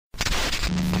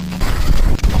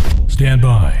stand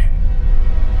by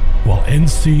while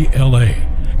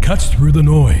NCLA cuts through the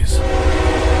noise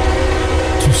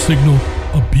to signal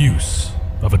abuse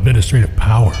of administrative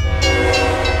power.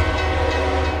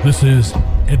 This is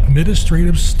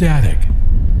Administrative Static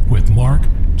with Mark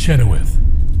Chenoweth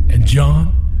and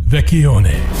John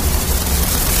Vecchione.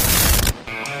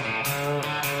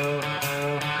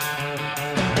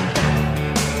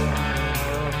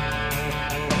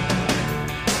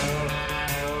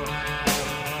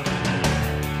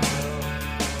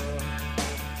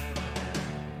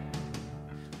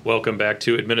 Welcome back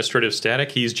to Administrative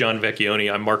Static. He's John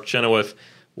Vecchione. I'm Mark Chenoweth.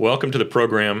 Welcome to the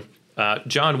program.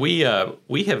 John, we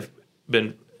have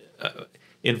been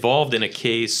involved in a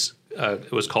case,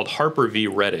 it was called Harper v.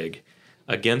 Rettig,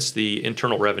 against the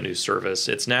Internal Revenue Service.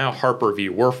 It's now Harper v.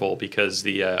 Werfel because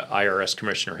the IRS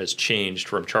commissioner has changed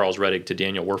from Charles Rettig to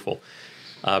Daniel Werfel.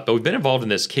 But we've been involved in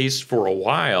this case for a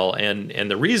while,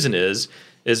 and the reason is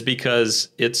because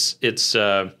it's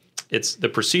the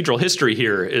procedural history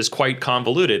here is quite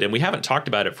convoluted, and we haven't talked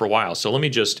about it for a while. So let me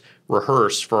just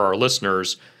rehearse for our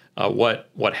listeners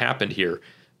what happened here.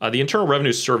 The Internal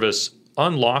Revenue Service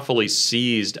unlawfully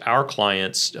seized our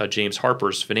client's, James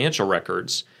Harper's, financial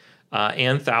records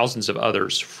and thousands of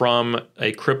others from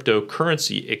a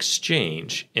cryptocurrency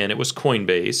exchange, and it was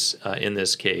Coinbase in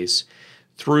this case,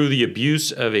 through the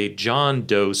abuse of a John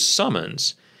Doe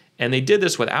summons. And they did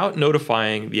this without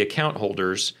notifying the account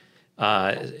holders.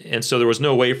 And so there was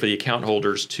no way for the account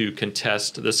holders to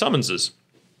contest the summonses.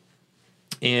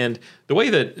 And the way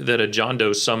that a John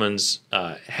Doe summons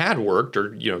had worked,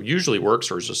 or usually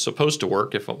works, or is supposed to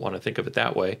work, if I want to think of it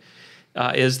that way,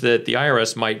 is that the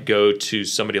IRS might go to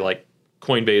somebody like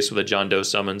Coinbase with a John Doe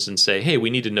summons and say, hey,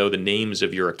 we need to know the names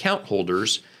of your account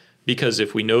holders, because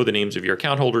if we know the names of your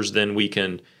account holders, then we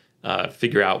can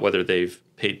figure out whether they've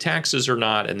paid taxes or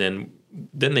not, and then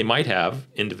they might have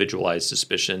individualized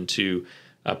suspicion to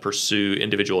pursue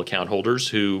individual account holders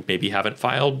who maybe haven't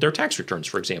filed their tax returns,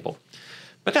 for example.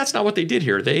 But that's not what they did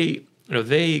here.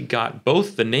 They got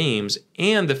both the names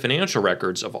and the financial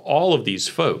records of all of these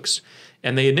folks,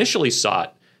 and they initially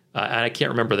sought, and I can't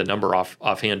remember the number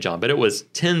offhand, John, but it was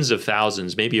tens of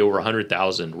thousands, maybe over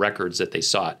 100,000 records that they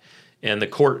sought. And the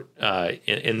court,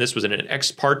 and this was in an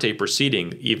ex parte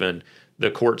proceeding even, the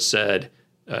court said,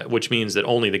 which means that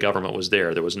only the government was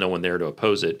there. There was no one there to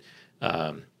oppose it.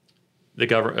 The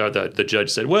judge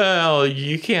said, "Well,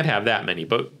 you can't have that many,"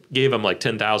 but gave them like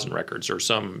 10,000 records or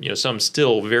some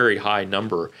still very high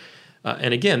number.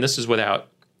 And again, this is without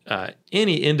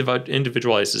any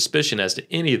individualized suspicion as to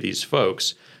any of these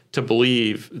folks to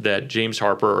believe that James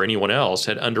Harper or anyone else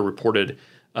had underreported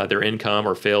their income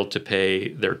or failed to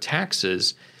pay their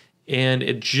taxes. And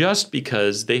it just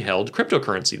because they held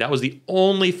cryptocurrency. That was the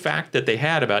only fact that they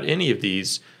had about any of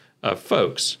these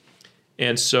folks.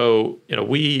 And so,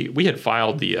 we had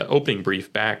filed the opening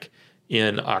brief back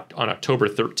on October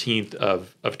 13th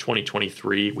of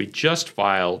 2023. We just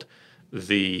filed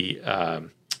the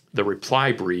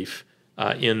reply brief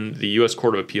in the U.S.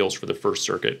 Court of Appeals for the First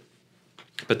Circuit.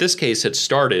 But this case had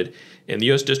started in the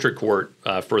U.S. District Court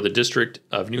for the District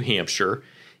of New Hampshire,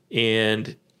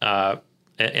 and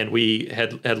we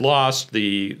had lost.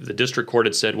 The district court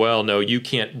had said, well, no, you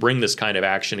can't bring this kind of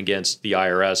action against the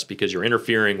IRS because you're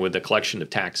interfering with the collection of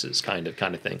taxes, kind of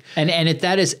thing.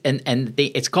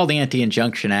 It's called the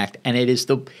Anti-Injunction Act, and it is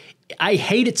I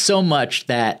hate it so much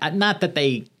that not that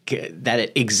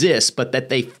it exists, but that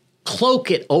they cloak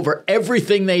it over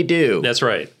everything they do. That's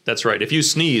right. If you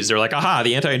sneeze, they're like, aha,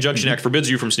 the Anti-Injunction Act forbids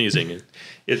you from sneezing.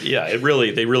 They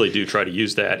really do try to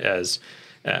use that as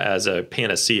a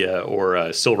panacea or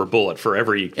a silver bullet for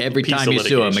every piece time of you litigation.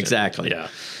 sue them, exactly. Yeah,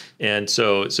 and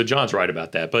so John's right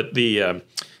about that. But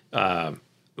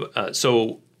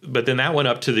but then that went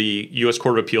up to the U.S.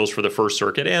 Court of Appeals for the First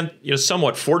Circuit, and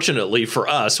somewhat fortunately for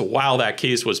us, while that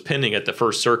case was pending at the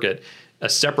First Circuit, a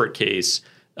separate case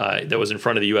that was in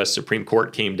front of the U.S. Supreme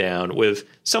Court came down with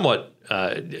somewhat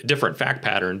different fact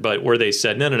pattern, but where they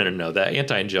said, no, the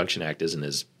Anti-Injunction Act isn't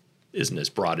as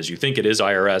broad as you think it is,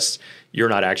 IRS. You're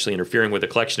not actually interfering with the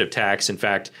collection of tax. In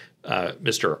fact,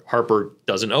 Mr. Harper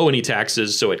doesn't owe any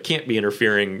taxes, so it can't be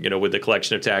interfering, with the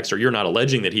collection of tax, or you're not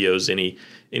alleging that he owes any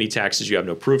taxes. You have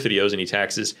no proof that he owes any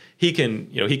taxes. He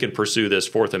can pursue this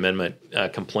Fourth Amendment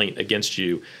complaint against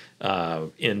you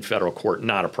in federal court,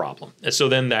 not a problem. And so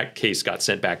then that case got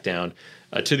sent back down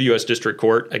to the U.S. District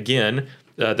Court. Again,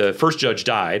 the first judge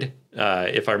died,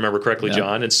 if I remember correctly, yeah.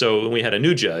 John. And so we had a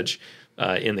new judge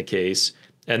in the case.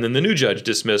 And then the new judge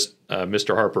dismissed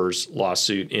Mr. Harper's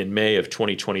lawsuit in May of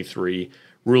 2023,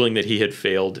 ruling that he had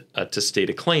failed to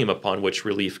state a claim upon which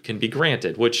relief can be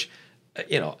granted, which,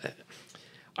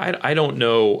 I don't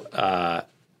know.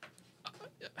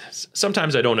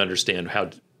 Sometimes I don't understand how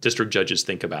district judges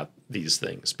think about these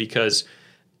things, because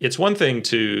it's one thing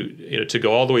to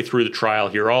go all the way through the trial,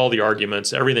 hear all the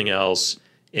arguments, everything else,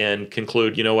 and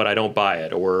conclude, you know what, I don't buy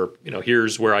it, or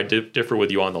here's where I differ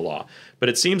with you on the law. But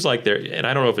it seems like and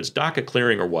I don't know if it's docket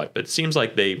clearing or what, but it seems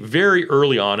like they very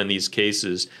early on in these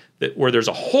cases where there's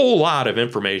a whole lot of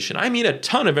information, I mean a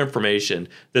ton of information,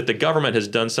 that the government has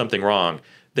done something wrong,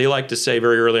 they like to say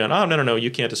very early on, oh, no,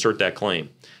 you can't assert that claim.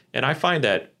 And I find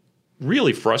that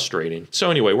really frustrating. So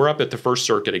anyway, we're up at the First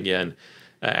Circuit again,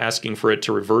 asking for it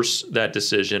to reverse that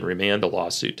decision, remand the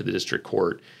lawsuit to the district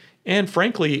court, and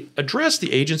frankly, address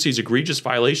the agency's egregious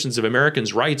violations of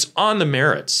Americans' rights on the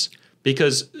merits.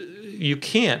 Because you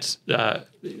can't,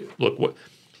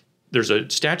 there's a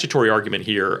statutory argument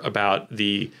here about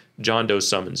the John Doe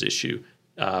summons issue,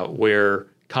 where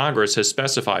Congress has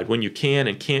specified when you can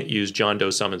and can't use John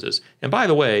Doe summonses. And by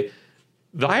the way,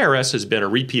 the IRS has been a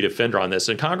repeat offender on this,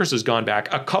 and Congress has gone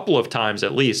back a couple of times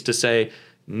at least to say,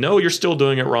 no, you're still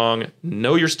doing it wrong.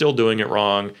 No, you're still doing it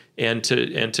wrong, and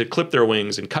to clip their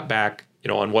wings and cut back,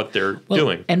 on what they're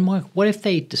doing. And what if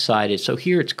they decided? So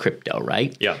here it's crypto,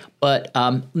 right? Yeah. But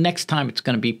next time it's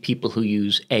going to be people who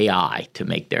use AI to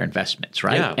make their investments,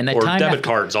 right? Yeah. And or debit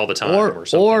cards all the time, or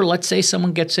something. Or let's say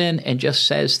someone gets in and just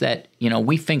says that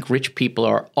we think rich people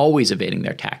are always evading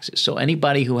their taxes. So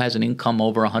anybody who has an income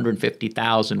over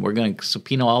 $150,000, we're going to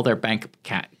subpoena all their bank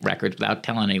records without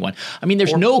telling anyone. I mean,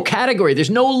 there's no category. There's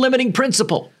no limiting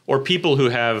principle. Or people who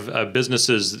have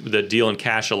businesses that deal in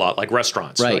cash a lot, like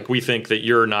restaurants. Right. Like we think that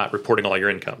you're not reporting all your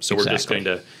income, so we're just going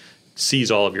to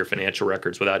seize all of your financial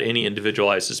records without any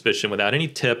individualized suspicion, without any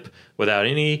tip, without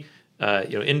any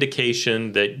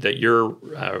indication that you're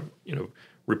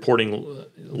reporting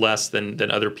less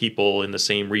than other people in the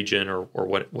same region or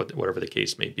whatever the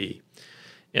case may be.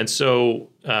 And so,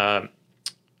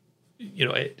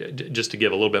 just to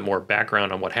give a little bit more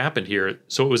background on what happened here.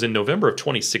 So it was in November of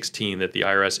 2016 that the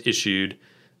IRS issued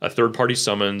a third-party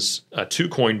summons to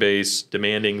Coinbase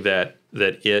demanding that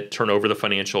it turn over the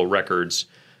financial records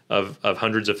of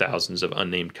hundreds of thousands of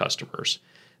unnamed customers.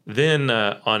 Then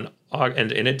and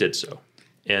it did so.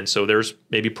 And so there's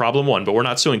maybe problem one, but we're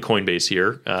not suing Coinbase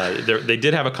here. They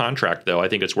did have a contract, though. I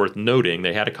think it's worth noting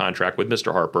they had a contract with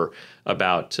Mr. Harper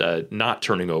about not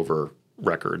turning over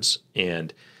records.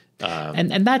 And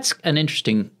that's an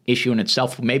interesting issue in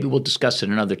itself. Maybe we'll discuss it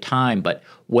another time, but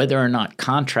whether or not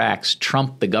contracts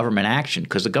trump the government action,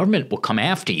 because the government will come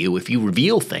after you if you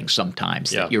reveal things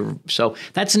sometimes. Yeah. So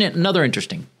that's another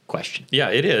interesting question. Yeah,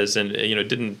 it is. And,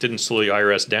 didn't slow the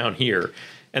IRS down here.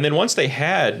 And then once they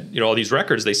had, all these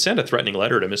records, they sent a threatening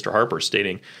letter to Mr. Harper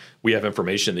stating, we have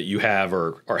information that you have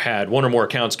or had one or more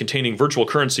accounts containing virtual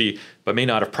currency, but may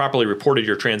not have properly reported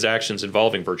your transactions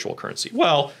involving virtual currency.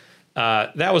 Well,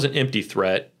 that was an empty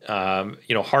threat.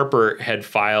 Harper had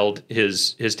filed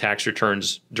his tax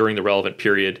returns during the relevant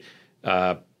period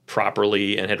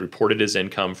properly and had reported his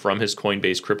income from his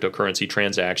Coinbase cryptocurrency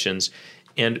transactions.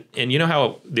 And you know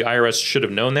how the IRS should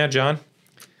have known that, John?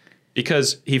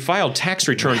 Because he filed tax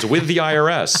returns with the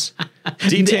IRS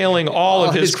detailing all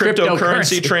of his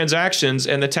cryptocurrency transactions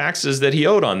and the taxes that he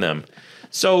owed on them.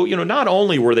 So, not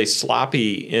only were they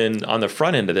sloppy on the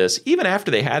front end of this, even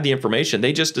after they had the information,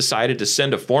 they just decided to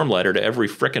send a form letter to every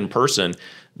frickin' person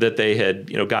that they had,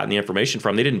 gotten the information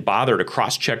from. They didn't bother to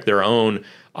cross-check their own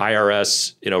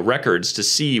IRS, records to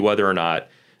see whether or not,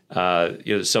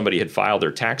 somebody had filed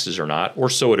their taxes or not, or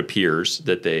so it appears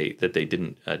that they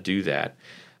didn't do that.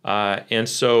 And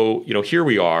so, here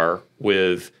we are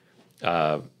with,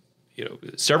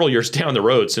 several years down the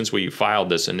road since we filed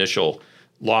this initial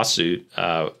lawsuit,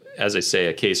 as I say,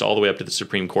 a case all the way up to the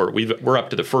Supreme Court. We're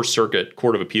up to the First Circuit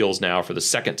Court of Appeals now for the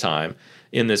second time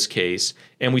in this case,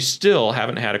 and we still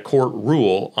haven't had a court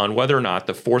rule on whether or not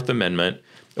the Fourth Amendment.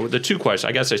 The two questions,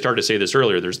 I guess I started to say this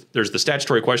earlier, there's the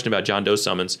statutory question about John Doe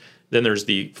summons, then there's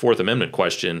the Fourth Amendment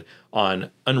question on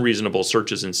unreasonable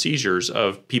searches and seizures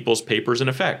of people's papers and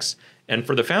effects. And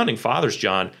for the Founding Fathers,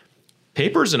 John,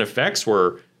 papers and effects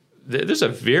there's a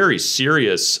very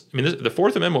serious, the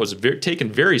Fourth Amendment was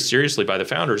taken very seriously by the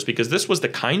founders because this was the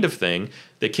kind of thing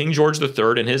that King George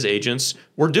III and his agents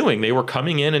were doing. They were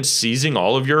coming in and seizing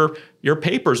all of your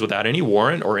papers without any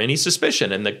warrant or any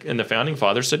suspicion. And the Founding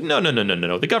Fathers said, no,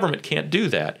 the government can't do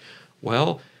that.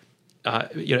 Well,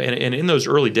 and in those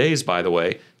early days, by the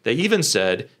way, they even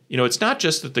said, it's not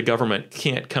just that the government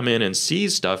can't come in and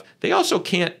seize stuff. They also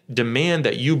can't demand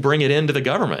that you bring it into the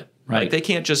government. Right. They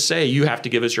can't just say, you have to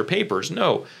give us your papers.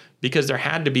 No, because there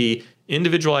had to be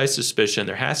individualized suspicion.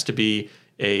 There has to be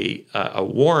a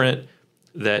warrant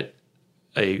that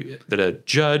a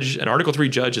judge, an Article III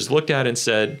judge, has looked at and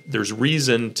said there's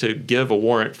reason to give a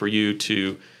warrant for you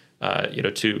to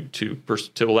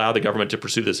allow the government to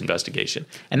pursue this investigation.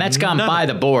 And that's gone by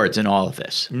the boards in all of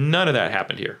this. None of that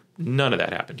happened here. None of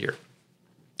that happened here.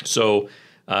 So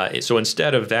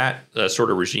instead of that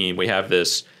sort of regime, we have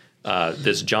this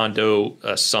John Doe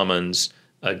summons.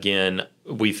 Again,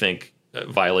 we think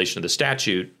violation of the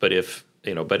statute. But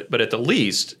but at the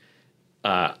least,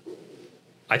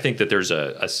 I think that there's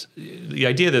the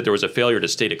idea that there was a failure to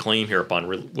state a claim here upon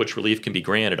which relief can be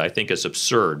granted, I think is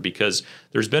absurd, because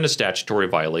there's been a statutory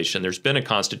violation. There's been a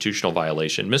constitutional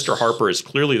violation. Mr. Harper is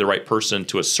clearly the right person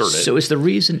to assert it. So is the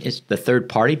reason is the third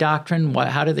party doctrine?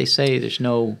 How do they say there's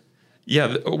no?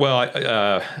 Yeah, well,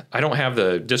 I don't have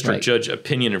the district judge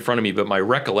opinion in front of me, but my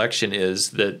recollection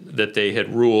is that they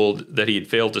had ruled that he had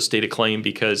failed to state a claim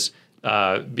because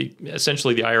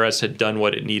essentially the IRS had done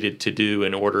what it needed to do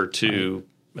in order to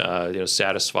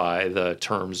satisfy the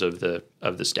terms of the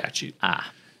statute.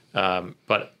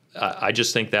 But I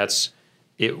just think that's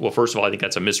it. Well, first of all, I think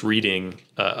that's a misreading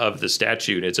of the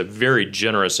statute. It's a very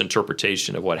generous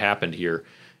interpretation of what happened here,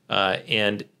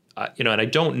 and I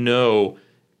don't know.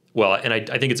 Well, and I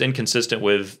think it's inconsistent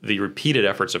with the repeated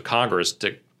efforts of Congress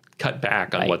to cut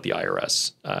back on what the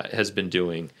IRS has been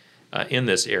doing in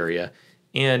this area.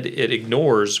 And it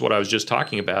ignores what I was just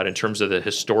talking about in terms of the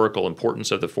historical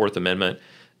importance of the Fourth Amendment.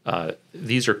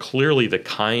 These are clearly the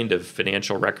kind of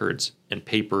financial records and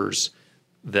papers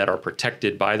that are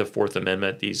protected by the Fourth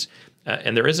Amendment.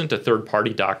 And there isn't a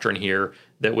third-party doctrine here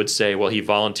that would say, well, he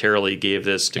voluntarily gave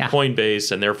this to Coinbase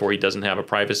and therefore he doesn't have a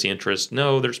privacy interest.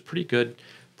 No, there's pretty good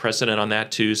precedent on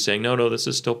that too, saying, no, this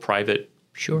is still private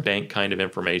bank kind of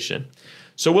information.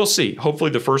 So we'll see. Hopefully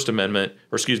the First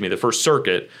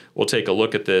Circuit will take a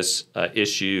look at this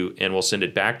issue and we'll send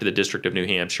it back to the District of New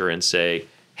Hampshire and say,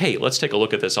 hey, let's take a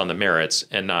look at this on the merits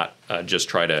and not just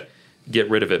try to get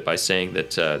rid of it by saying that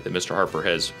Mr. Harper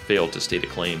has failed to state a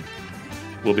claim.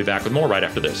 We'll be back with more right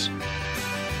after this.